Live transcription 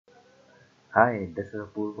Hi, this is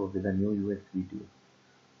Apurva with a new UX video.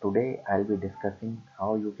 Today I'll be discussing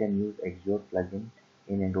how you can use Axure plugin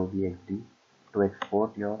in Adobe XD to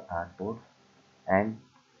export your artboards and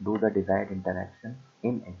do the desired interaction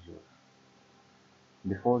in Axure.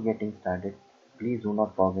 Before getting started, please do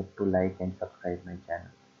not forget to like and subscribe my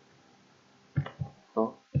channel.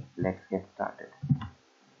 So let's get started.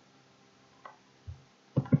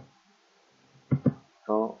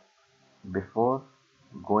 So before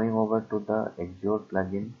going over to the Axure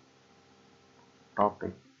plugin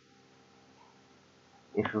topic,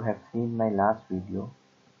 if you have seen my last video,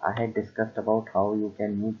 I had discussed about how you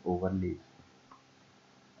can use overlays.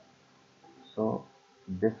 So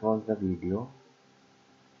this was the video,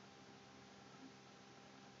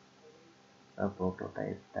 a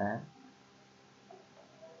prototype tab.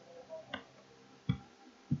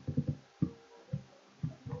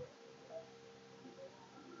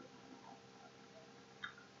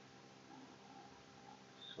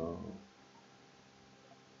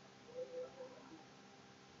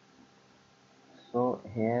 So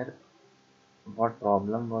here what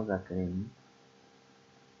problem was occurring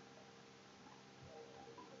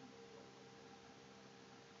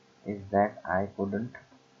is that I couldn't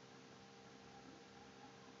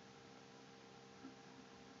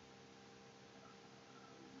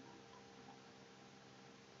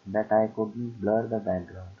blur the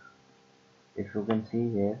background. If you can see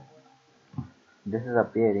here, this is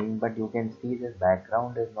appearing, but you can see this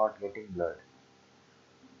background is not getting blurred.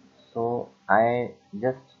 So I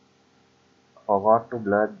just forgot to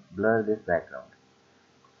blur this background.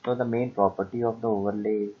 So the main property of the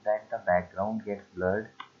overlay is that the background gets blurred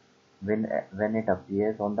when it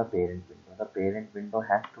appears on the parent window. The parent window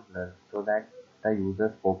has to blur so that the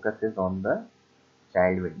user's focus is on the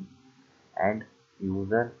child window, and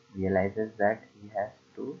user realizes that he has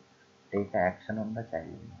to take action on the child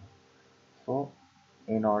window. So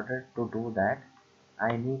in order to do that,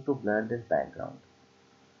 I need to blur this background.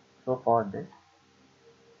 So for this,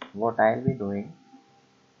 what I'll be doing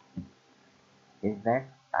is that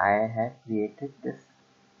I have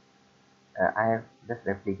just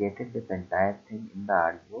replicated this entire thing in the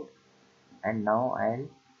artboard, and now I'll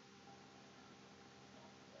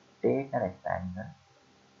take a rectangle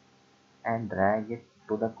and drag it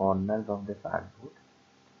to the corners of this artboard.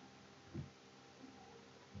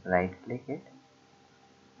 Right click it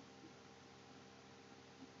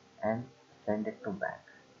and send it to back.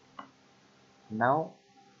 Now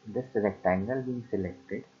this rectangle being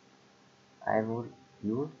selected, I will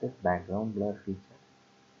use this background blur feature.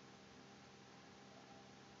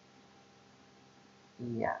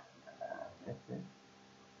 Yeah, this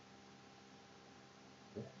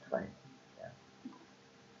is fine. Yeah.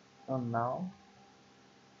 So now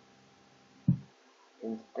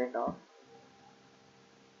instead of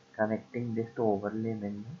connecting this to overlay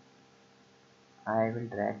menu, I will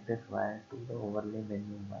drag this wire to the overlay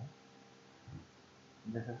menu one.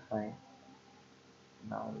 This is fine.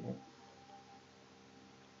 Now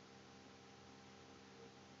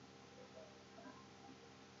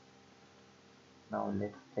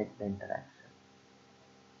let's check the interaction.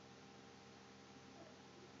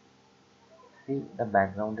 See, the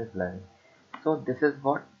background is blurring. So this is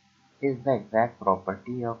what is the exact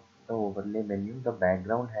property of the overlay menu. The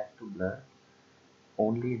background has to blur,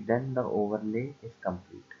 only then the overlay is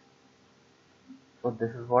complete. So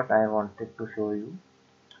this is what I wanted to show you.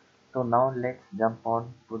 So now let's jump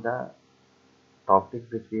on to the topic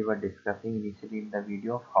which we were discussing initially in the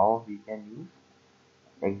video of how we can use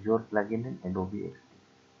Axure plugin in Adobe XD.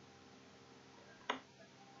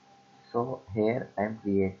 So here I am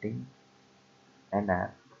creating an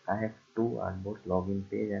app. I have two artboards, login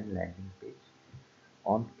page and landing page.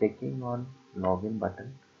 On clicking on login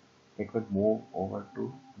button, it would move over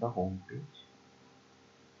to the home page.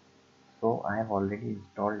 So I have already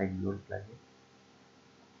installed Axure plugin.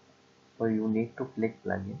 So you need to click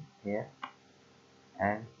plugin here,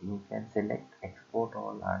 and you can select export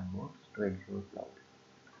all artboards to Axure cloud.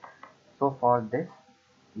 So for this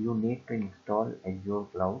you need to install Axure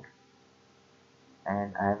cloud,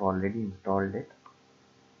 and I have already installed it.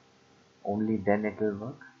 Only then it will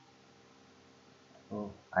work.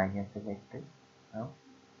 So I can select it now,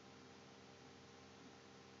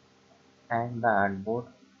 and the artboard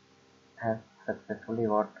has successfully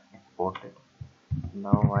got exported.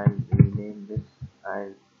 Now I'll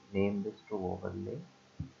name this to overlay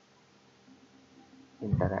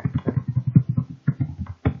interaction.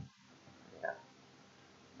 Yeah.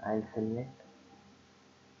 I'll select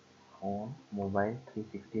phone, mobile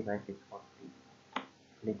 360 by 640.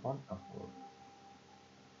 Click on upload.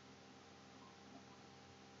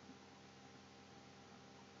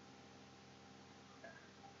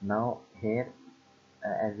 Now here,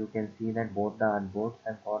 as you can see that both the artboards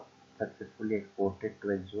have got successfully exported to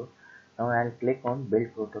Axure. Now I'll click on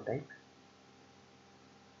build prototype.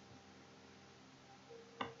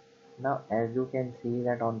 Now as you can see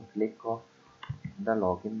that on click of the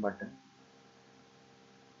login button,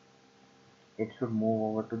 it should move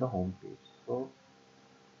over to the home page. So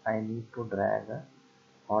I need to drag a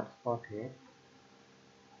hotspot here,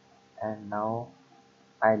 and now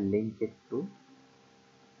I link it to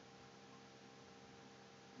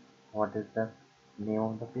what is the name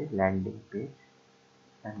of the page, landing page,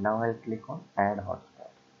 and now I'll click on add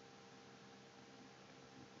hotspot.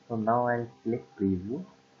 So now I'll click preview,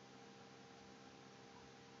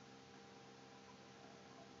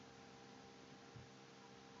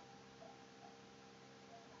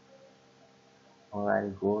 or I'll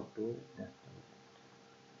go to just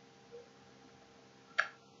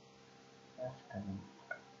a minute.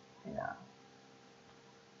 Yeah,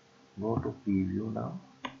 go to preview now.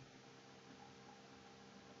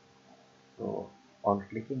 So on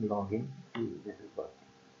clicking login, see this is working.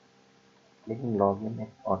 Clicking login, it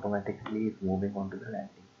automatically is moving on to the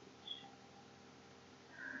landing page.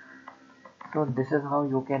 So this is how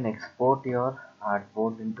you can export your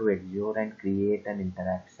artboard into Axure and create an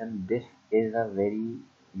interaction. This is a very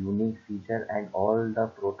unique feature, and all the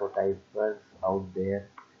prototypers out there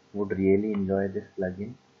would really enjoy this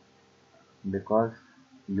plugin, because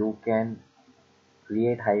you can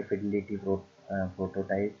create high fidelity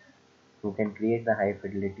prototypes. You can create the high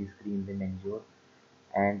fidelity screens in Axure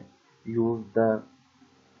and use the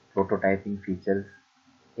prototyping features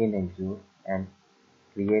in Axure and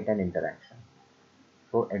create an interaction.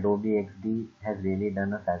 So Adobe XD has really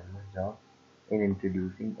done a fabulous job in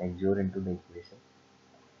introducing Axure into the equation,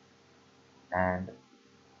 and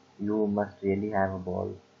you must really have a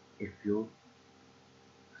ball if you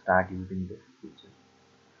start using this feature.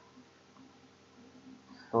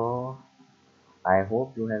 So I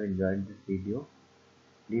hope you have enjoyed this video.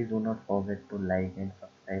 Please do not forget to like and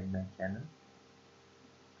subscribe my channel.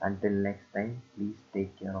 Until next time, please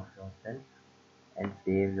take care of yourself and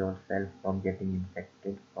save yourself from getting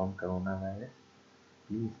infected from coronavirus.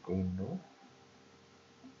 Please stay indoors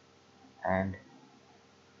and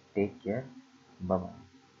take care. Bye bye.